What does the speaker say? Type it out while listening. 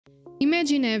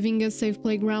Imagine having a safe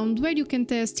playground where you can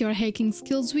test your hacking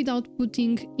skills without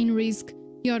putting in risk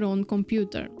your own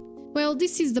computer. Well,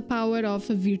 this is the power of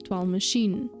a virtual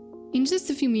machine. In just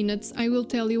a few minutes, I will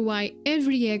tell you why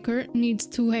every hacker needs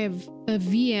to have a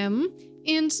VM,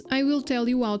 and I will tell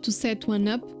you how to set one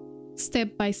up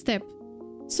step by step.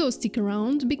 So stick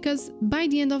around, because by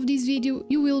the end of this video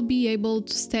you will be able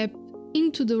to step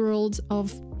into the world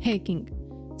of hacking.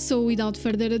 So without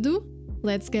further ado,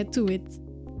 let's get to it.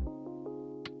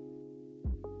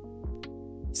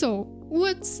 So,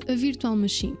 what's a virtual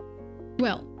machine?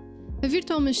 Well, a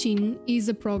virtual machine is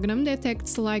a program that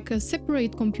acts like a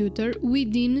separate computer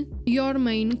within your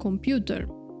main computer.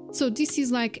 So this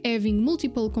is like having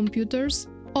multiple computers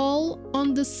all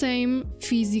on the same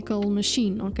physical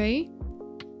machine, okay?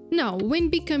 Now, when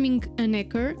becoming an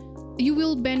hacker, you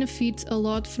will benefit a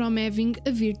lot from having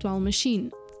a virtual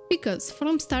machine. Because,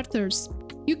 from starters,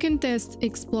 you can test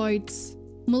exploits,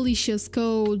 malicious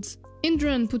codes, and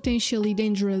run potentially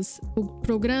dangerous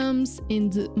programs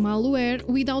and malware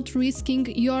without risking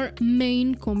your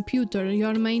main computer,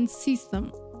 your main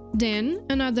system. Then,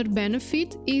 another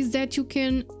benefit is that you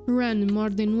can run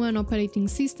more than one operating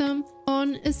system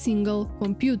on a single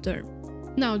computer.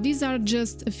 Now, these are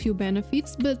just a few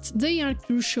benefits, but they are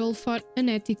crucial for an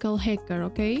ethical hacker,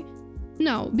 okay?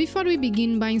 Now, before we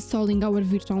begin by installing our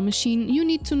virtual machine, you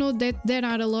need to know that there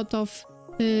are a lot of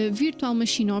virtual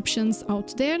machine options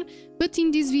out there, but in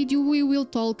this video we will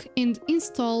talk and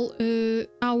install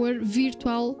our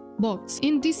VirtualBox.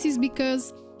 And this is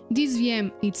because this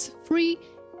VM is free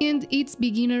and it's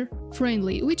beginner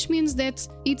friendly, which means that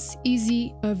it's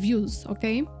easy of use,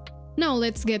 okay? Now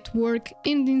let's get work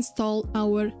and install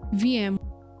our VM.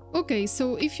 Okay,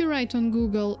 so if you write on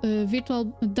Google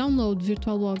download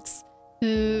VirtualBox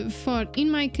for,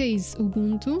 in my case,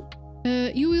 Ubuntu,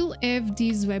 you will have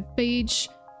this web page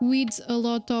with a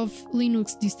lot of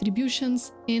Linux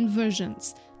distributions and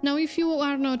versions. Now, if you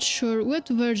are not sure what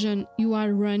version you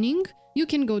are running, you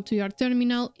can go to your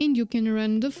terminal and you can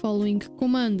run the following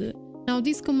command. Now,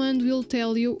 this command will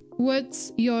tell you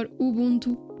what's your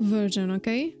Ubuntu version,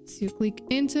 okay? So you click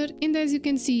enter, and as you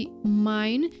can see,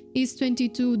 mine is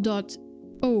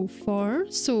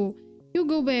 22.04. So you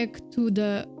go back to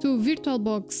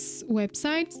VirtualBox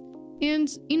website, and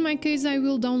in my case I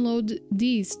will download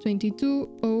this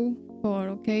 22.04,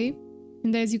 okay?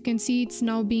 And as you can see, it's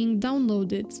now being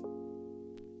downloaded.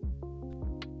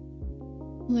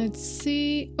 Let's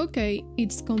see. Okay,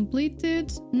 it's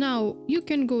completed. Now you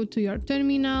can go to your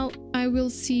terminal. I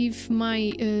will see if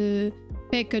my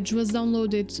package was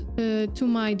downloaded to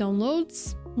my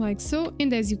downloads, like so.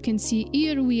 And as you can see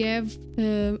here, we have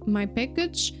my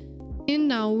package. And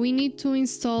now we need to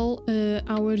install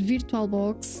our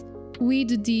VirtualBox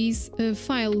with this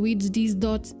file, with this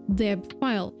 .deb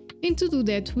file. And to do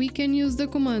that, we can use the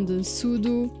command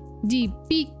sudo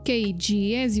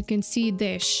dpkg, as you can see,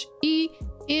 -e,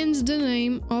 and the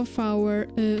name of our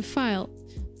file.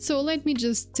 So let me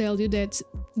just tell you that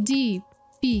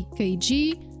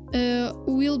dpkg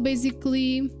will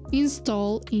basically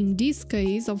install, in this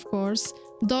case, of course,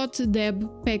 .deb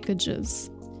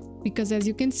packages. Because as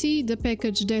you can see, the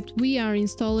package that we are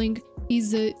installing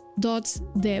is a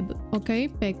 .deb, okay,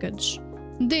 package.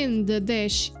 Then the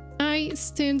 -i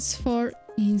stands for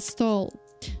install.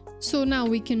 So now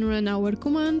we can run our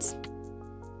commands.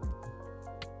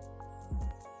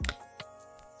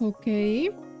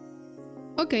 Okay,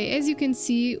 as you can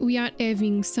see, we are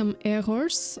having some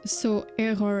errors. So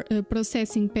error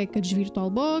processing package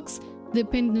VirtualBox,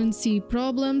 dependency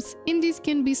problems, and this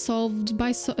can be solved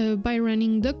by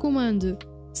running the command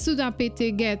sudo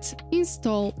apt-get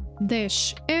install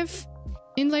 -f.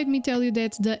 And let me tell you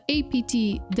that the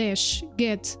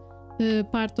apt-get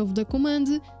part of the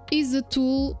command is a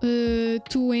tool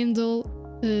to handle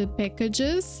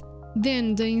packages.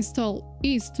 Then the install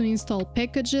is to install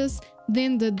packages.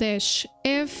 Then the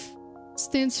 -f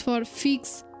stands for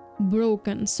fix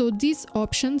broken. So this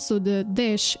option, so the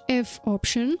 -f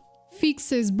option,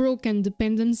 fixes broken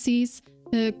dependencies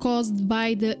caused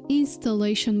by the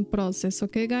installation process.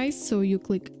 Okay, guys, so you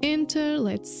click enter.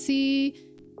 Let's see.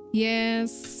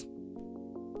 Yes.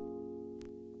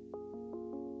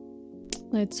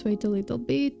 Let's wait a little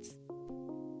bit.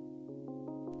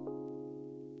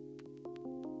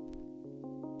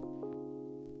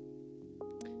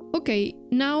 Okay,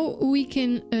 now we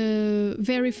can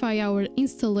verify our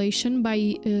installation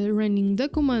by running the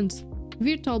command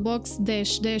VirtualBox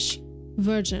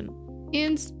 --version.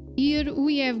 And here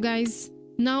we have, guys,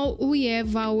 now we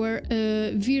have our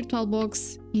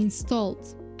VirtualBox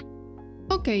installed.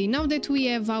 Okay, now that we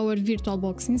have our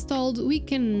VirtualBox installed, we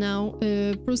can now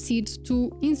proceed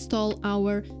to install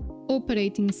our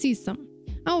operating system.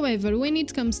 However, when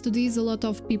it comes to this, a lot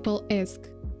of people ask,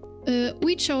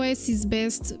 which OS is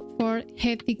best for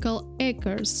ethical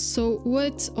hackers? So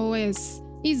what OS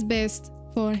is best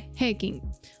for hacking?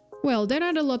 Well, there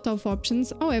are a lot of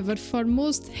options. However, for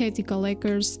most ethical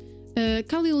hackers,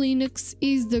 Kali Linux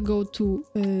is the go-to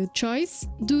choice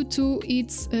due to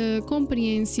its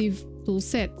comprehensive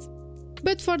toolset.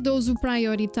 But for those who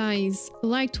prioritize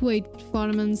lightweight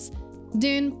performance,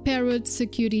 then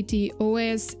𝑭𝒐𝒏𝒈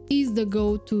OS is the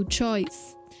go-to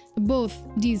choice. Both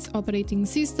these operating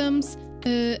systems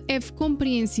have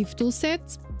comprehensive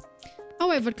toolsets.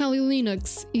 However, Kali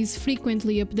Linux is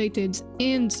frequently updated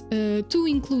and to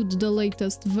include the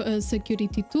latest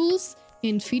security tools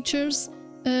and features,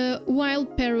 while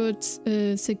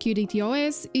𝑭𝒐𝒏𝒈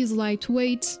OS is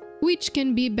lightweight, which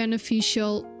can be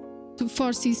beneficial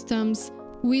for systems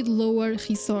with lower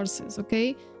resources,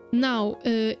 okay? Now,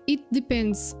 it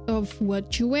depends of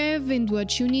what you have and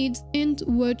what you need and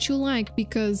what you like,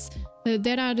 because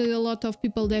there are a lot of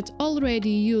people that already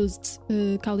used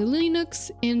Kali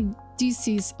Linux and this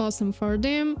is awesome for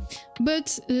them,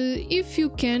 but if you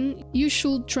can, you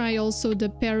should try also the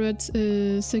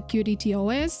𝑭𝒐𝒏𝒈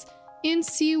OS and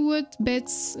see what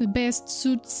best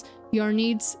suits your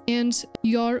needs and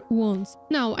your wants.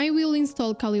 Now, I will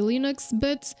install Kali Linux,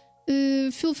 but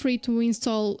feel free to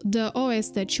install the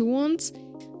OS that you want.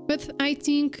 But I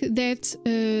think that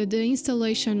the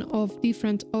installation of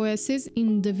different OSs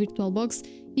in the VirtualBox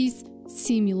is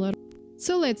similar.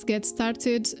 So let's get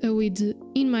started with,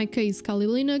 in my case, Kali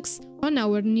Linux on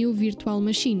our new virtual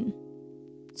machine.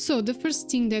 So the first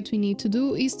thing that we need to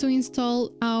do is to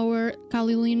install our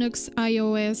Kali Linux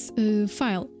iOS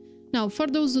file. Now, for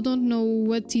those who don't know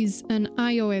what is an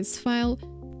iOS file,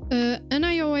 an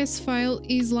iOS file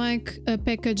is like a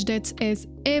package that has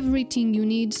everything you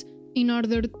need in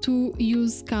order to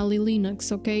use Kali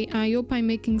Linux, okay? I hope I'm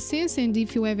making sense, and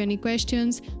if you have any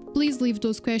questions, please leave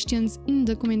those questions in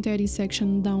the commentary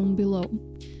section down below.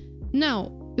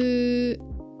 Now,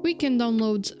 we can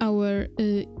download our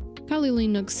Kali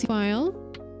Linux file.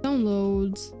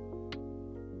 Download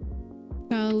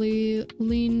Kali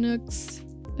Linux.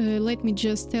 Let me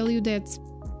just tell you that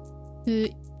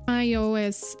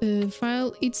iOS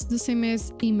file, it's the same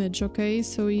as image, okay?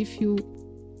 So if you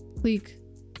click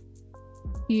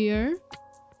here,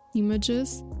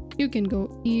 images, you can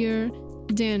go here,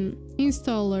 then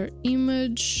installer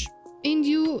image, and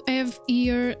you have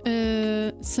here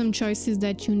some choices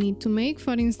that you need to make.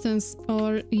 For instance,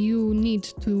 or you need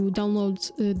to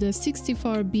download the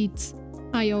 64-bit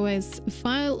iOS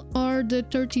file or the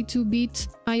 32-bit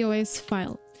iOS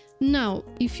file. Now,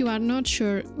 if you are not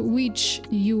sure which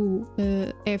you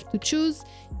have to choose,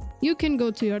 you can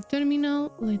go to your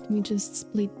terminal. Let me just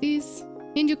split this,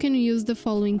 and you can use the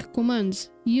following command: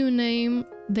 uname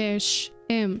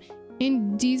 -m,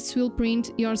 and this will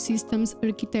print your system's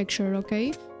architecture,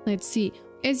 okay? Let's see.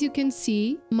 As you can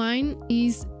see, mine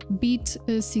is bit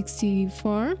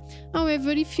 64.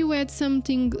 However, if you add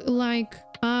something like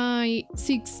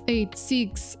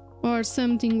𝑖686 or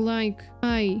something like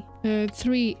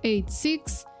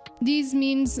𝑖386, this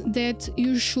means that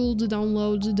you should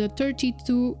download the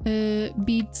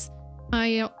 32-bit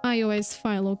iOS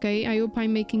file, okay? I hope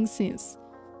I'm making sense.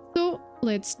 So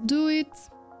let's do it.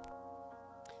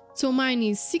 So mine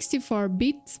is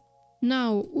 64-bit.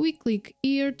 Now we click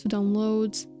here to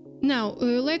download. Now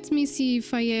let me see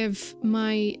if I have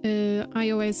my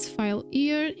iOS file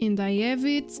here, and I have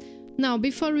it. Now,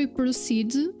 before we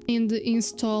proceed and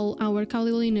install our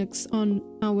Kali Linux on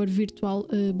our virtual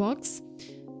box,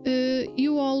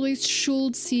 you always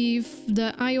should see if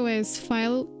the iOS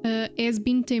file has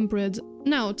been tempered.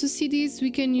 Now, to see this,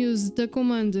 we can use the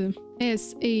command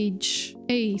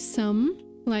 /sum,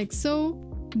 like so,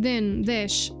 then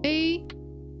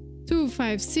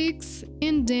 -a256,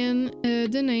 and then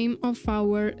the name of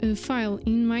our file.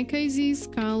 In my case is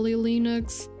Kali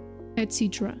Linux,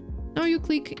 etc. Now you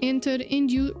click enter and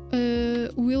you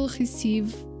will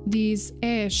receive this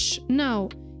hash. Now,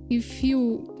 if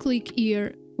you click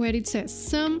here where it says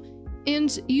sum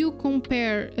and you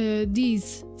compare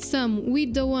this sum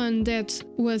with the one that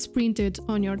was printed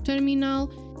on your terminal,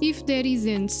 if there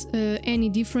isn't any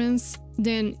difference,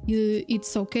 then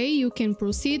it's okay, you can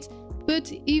proceed.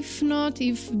 But if not,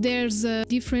 if there's a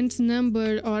different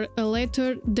number or a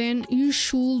letter, then you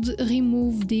should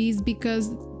remove this, because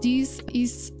this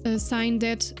is a sign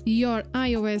that your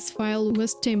iOS file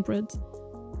was tempered.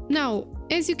 Now,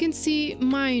 as you can see,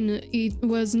 mine it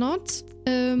was not.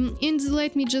 And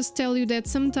let me just tell you that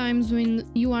sometimes when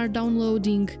you are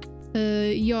downloading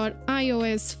your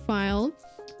iOS file,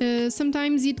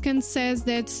 sometimes it can say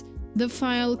that the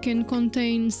file can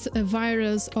contain a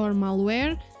virus or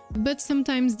malware, but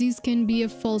sometimes this can be a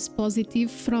false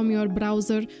positive from your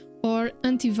browser or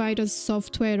antivirus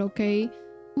software, okay?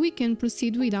 We can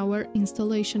proceed with our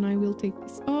installation. I will take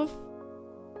this off,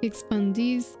 expand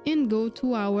this and go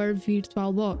to our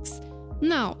VirtualBox.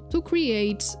 Now, to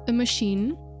create a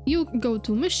machine, you go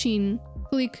to Machine,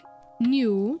 click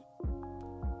New.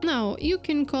 Now, you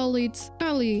can call it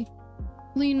Kali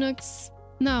Linux.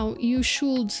 Now, you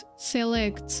should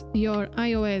select your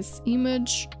iOS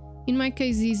image. In my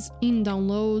case, it's in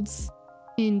Downloads.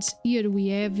 And here we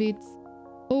have it.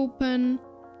 Open.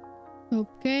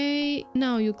 Okay,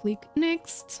 now you click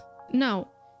Next. Now,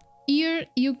 here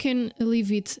you can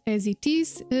leave it as it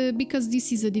is, because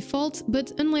this is a default,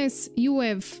 but unless you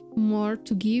have more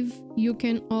to give, you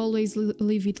can always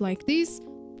leave it like this.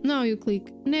 Now you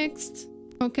click Next.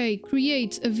 Okay,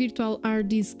 create a virtual hard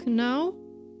disk now.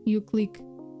 You click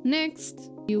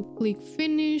Next. You click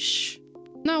Finish.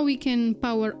 Now we can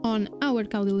power on our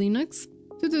Kali Linux.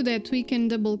 To do that, we can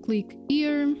double click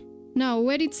here. Now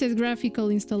where it says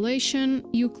graphical installation,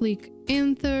 you click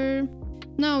Enter.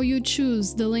 Now you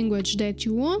choose the language that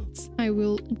you want. I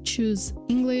will choose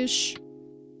English.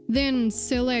 Then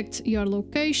select your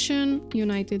location,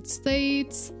 United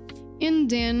States, and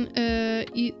then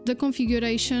the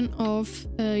configuration of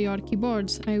your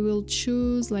keyboards. I will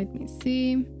choose, let me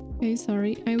see. Okay,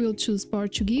 sorry, I will choose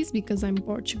Portuguese because I'm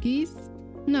Portuguese.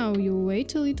 Now you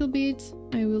wait a little bit.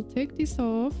 I will take this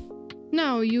off.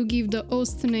 Now you give the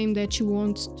host name that you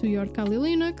want to your Kali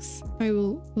Linux. I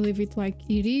will leave it like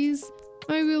it is.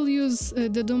 I will use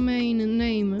the domain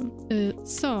name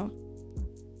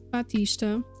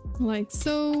𝒐𝒏𝒈, like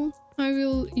so. I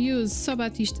will use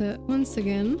𝒐𝒏𝒈 once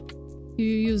again. You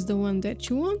use the one that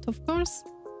you want, of course.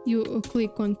 You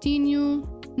click Continue.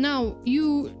 Now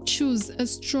you choose a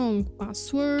strong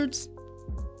password.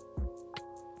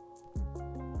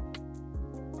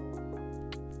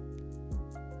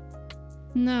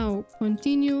 Now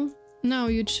Continue. Now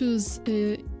you choose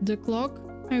the clock.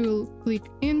 I will click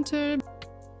Enter.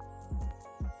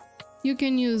 You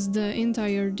can use the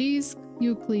entire disk.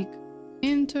 You click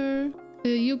Enter.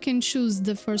 You can choose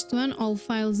the first one, all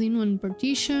files in one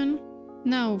partition.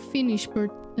 Now finish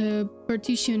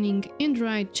partitioning and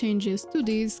write changes to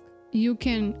disk. You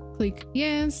can click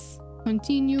Yes,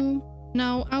 Continue.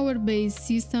 Now our base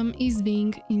system is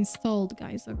being installed,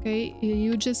 guys, okay?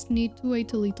 You just need to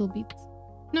wait a little bit.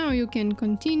 Now you can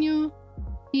continue.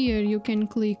 Here you can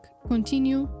click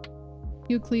Continue.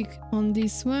 You click on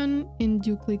this one and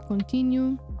you click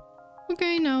Continue.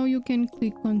 Okay, now you can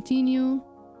click Continue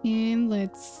and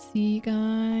let's see,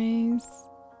 guys.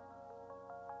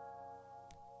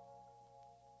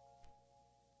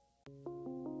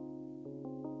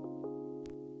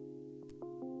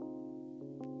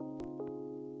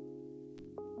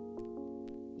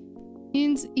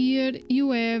 And here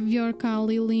you have your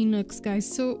Kali Linux,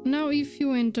 guys. So now if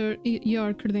you enter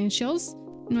your credentials,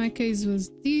 in my case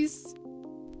was this.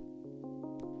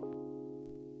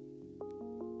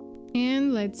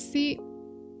 And let's see.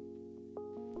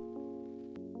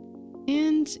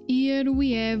 And here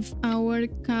we have our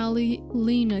Kali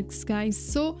Linux, guys.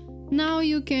 So now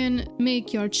you can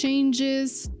make your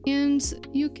changes and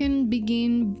you can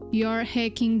begin your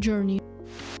hacking journey.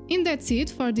 And that's it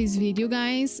for this video,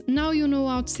 guys. Now you know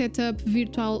how to set up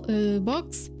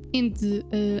VirtualBox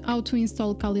and how to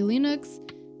install Kali Linux,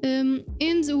 and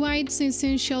why it's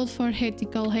essential for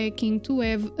ethical hacking to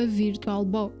have a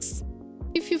VirtualBox.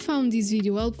 If you found this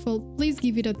video helpful, please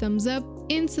give it a thumbs up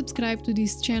and subscribe to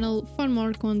this channel for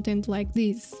more content like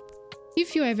this.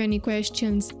 If you have any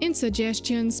questions and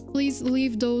suggestions, please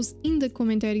leave those in the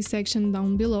commentary section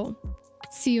down below.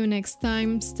 See you next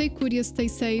time, stay curious, stay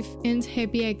safe and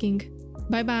happy hacking.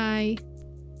 Bye bye!